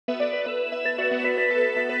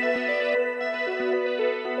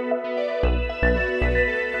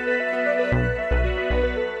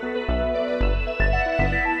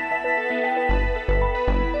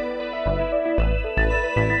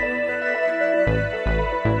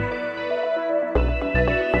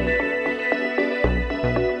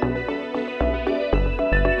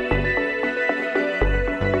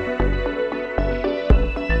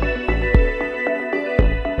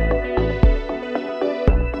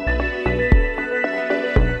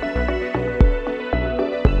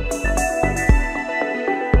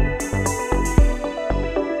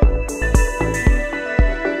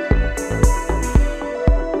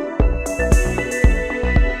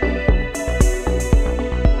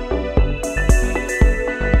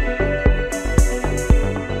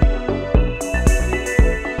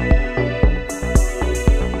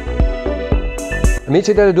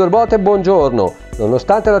Amici delle due ruote, buongiorno!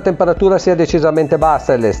 Nonostante la temperatura sia decisamente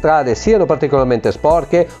bassa e le strade siano particolarmente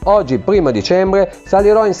sporche, oggi 1 dicembre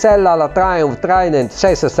salirò in sella alla Trident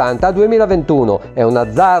 660 2021. È un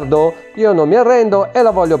azzardo? Io non mi arrendo e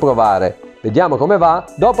la voglio provare. Vediamo come va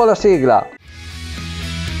dopo la sigla!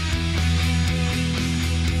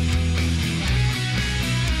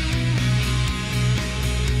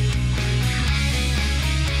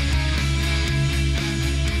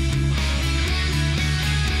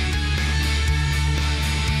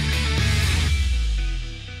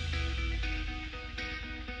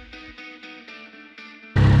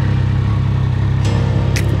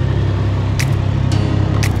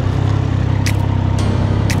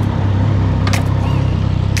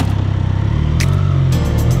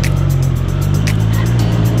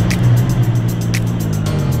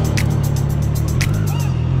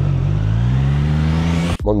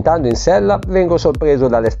 Montando in sella vengo sorpreso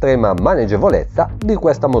dall'estrema maneggevolezza di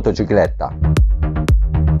questa motocicletta.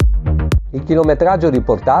 Il chilometraggio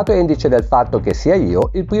riportato è indice del fatto che sia io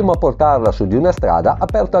il primo a portarla su di una strada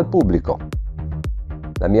aperta al pubblico.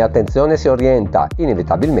 La mia attenzione si orienta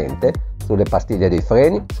inevitabilmente sulle pastiglie dei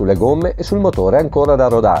freni, sulle gomme e sul motore ancora da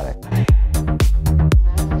rodare.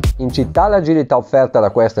 In città l'agilità offerta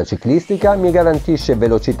da questa ciclistica mi garantisce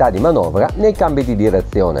velocità di manovra nei cambi di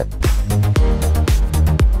direzione.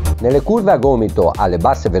 Nelle curve a gomito alle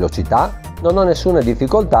basse velocità non ho nessuna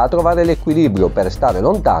difficoltà a trovare l'equilibrio per stare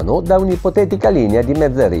lontano da un'ipotetica linea di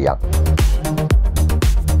mezzeria.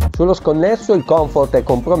 Sullo sconnesso il comfort è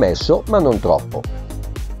compromesso, ma non troppo.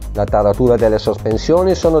 La taratura delle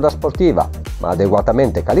sospensioni sono da sportiva, ma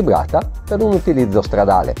adeguatamente calibrata per un utilizzo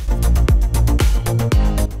stradale.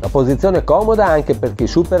 La posizione è comoda anche per chi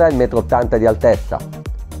supera il 1,80 m di altezza.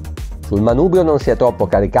 Sul manubrio non si è troppo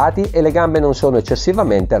caricati e le gambe non sono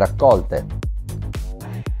eccessivamente raccolte.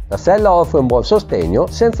 La sella offre un buon sostegno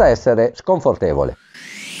senza essere sconfortevole.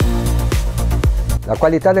 La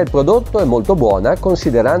qualità del prodotto è molto buona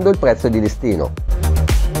considerando il prezzo di listino.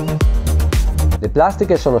 Le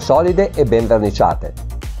plastiche sono solide e ben verniciate.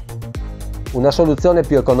 Una soluzione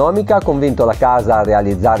più economica ha convinto la casa a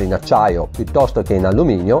realizzare in acciaio piuttosto che in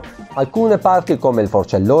alluminio alcune parti come il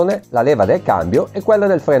forcellone, la leva del cambio e quella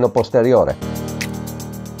del freno posteriore.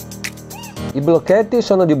 I blocchetti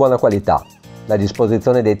sono di buona qualità. La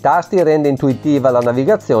disposizione dei tasti rende intuitiva la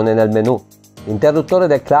navigazione nel menu. L'interruttore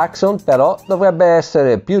del clacson però dovrebbe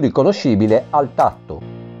essere più riconoscibile al tatto.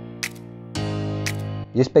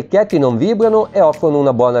 Gli specchietti non vibrano e offrono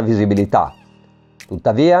una buona visibilità.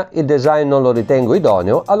 Tuttavia il design non lo ritengo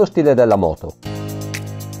idoneo allo stile della moto.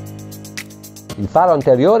 Il faro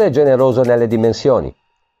anteriore è generoso nelle dimensioni.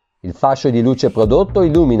 Il fascio di luce prodotto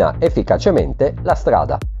illumina efficacemente la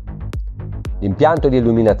strada. L'impianto di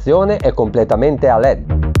illuminazione è completamente a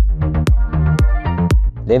LED.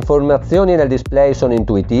 Le informazioni nel display sono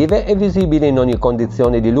intuitive e visibili in ogni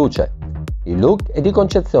condizione di luce. Il look è di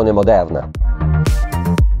concezione moderna.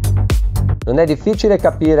 Non è difficile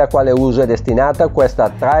capire a quale uso è destinata questa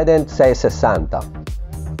Trident 660.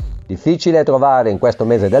 Difficile trovare in questo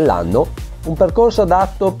mese dell'anno un percorso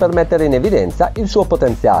adatto per mettere in evidenza il suo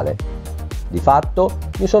potenziale. Di fatto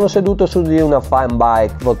mi sono seduto su di una fan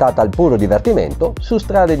bike votata al puro divertimento su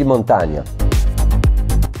strade di montagna.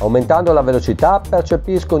 Aumentando la velocità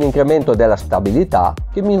percepisco un incremento della stabilità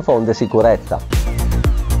che mi infonde sicurezza.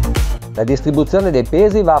 La distribuzione dei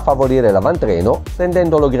pesi va a favorire l'avantreno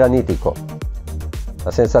rendendolo granitico. La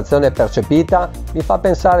sensazione percepita mi fa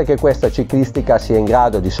pensare che questa ciclistica sia in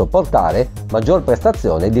grado di sopportare maggior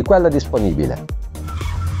prestazione di quella disponibile.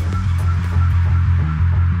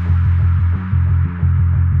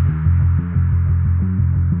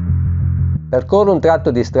 Percorro un tratto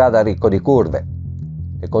di strada ricco di curve.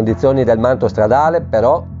 Le condizioni del manto stradale,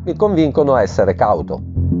 però, mi convincono a essere cauto.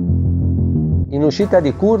 In uscita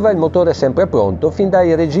di curva il motore è sempre pronto fin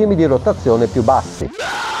dai regimi di rotazione più bassi.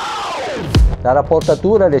 La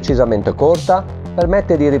rapportatura è decisamente corta,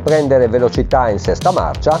 permette di riprendere velocità in sesta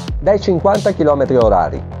marcia dai 50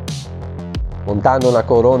 km/h. Montando una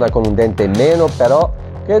corona con un dente in meno, però,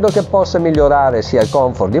 credo che possa migliorare sia il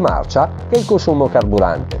comfort di marcia che il consumo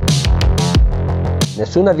carburante.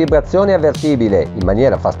 Nessuna vibrazione avvertibile in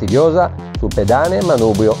maniera fastidiosa su pedane,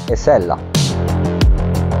 manubrio e sella.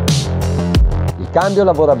 Il cambio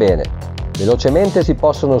lavora bene. Velocemente si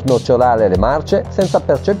possono snocciolare le marce senza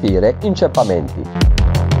percepire inceppamenti.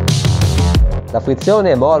 La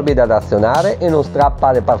frizione è morbida da azionare e non strappa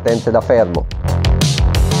alle partenze da fermo.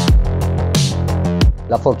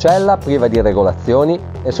 La forcella, priva di regolazioni,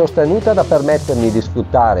 è sostenuta da permettermi di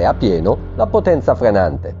sfruttare a pieno la potenza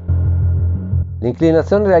frenante.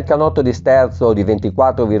 L'inclinazione del canotto di sterzo di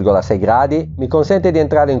 24,6 gradi mi consente di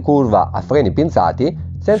entrare in curva a freni pinzati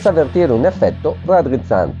senza avvertire un effetto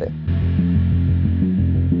raddrizzante.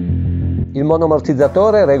 Il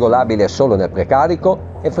monoammortizzatore, regolabile solo nel precarico,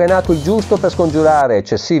 è frenato il giusto per scongiurare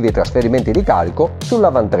eccessivi trasferimenti di carico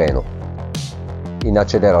sull'avantreno. In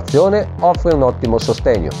accelerazione offre un ottimo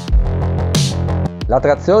sostegno. La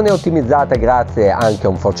trazione è ottimizzata grazie anche a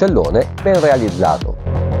un forcellone ben realizzato.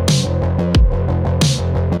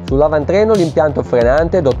 Sull'avantreno l'impianto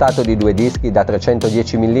frenante è dotato di 2 dischi da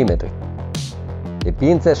 310 mm. Le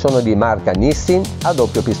pinze sono di marca Nissin a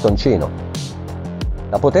doppio pistoncino.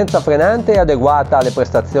 La potenza frenante è adeguata alle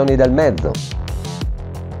prestazioni del mezzo.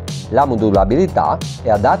 La modulabilità è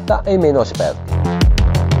adatta ai meno esperti.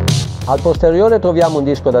 Al posteriore troviamo un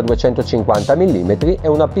disco da 250 mm e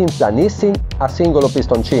una pinza Nissin a singolo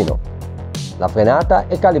pistoncino. La frenata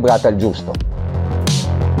è calibrata al giusto.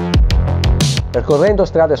 Percorrendo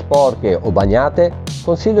strade sporche o bagnate,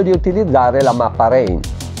 consiglio di utilizzare la mappa Rain.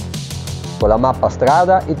 Con la mappa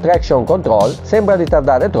strada il traction control sembra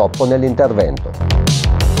ritardare troppo nell'intervento.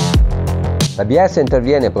 L'ABS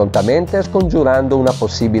interviene prontamente scongiurando una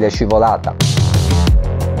possibile scivolata.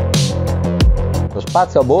 Lo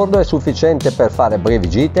spazio a bordo è sufficiente per fare brevi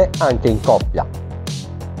gite anche in coppia.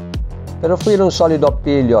 Per offrire un solido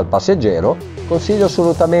appiglio al passeggero, consiglio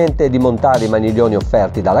assolutamente di montare i maniglioni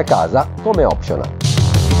offerti dalla casa come optional.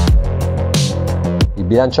 Il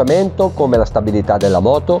bilanciamento, come la stabilità della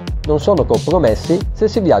moto, non sono compromessi se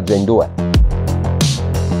si viaggia in due.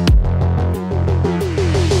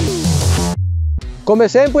 Come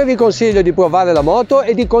sempre vi consiglio di provare la moto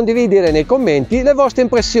e di condividere nei commenti le vostre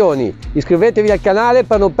impressioni. Iscrivetevi al canale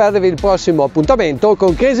per non perdervi il prossimo appuntamento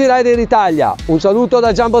con Crazy Rider Italia. Un saluto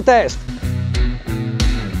da Jumbo Test!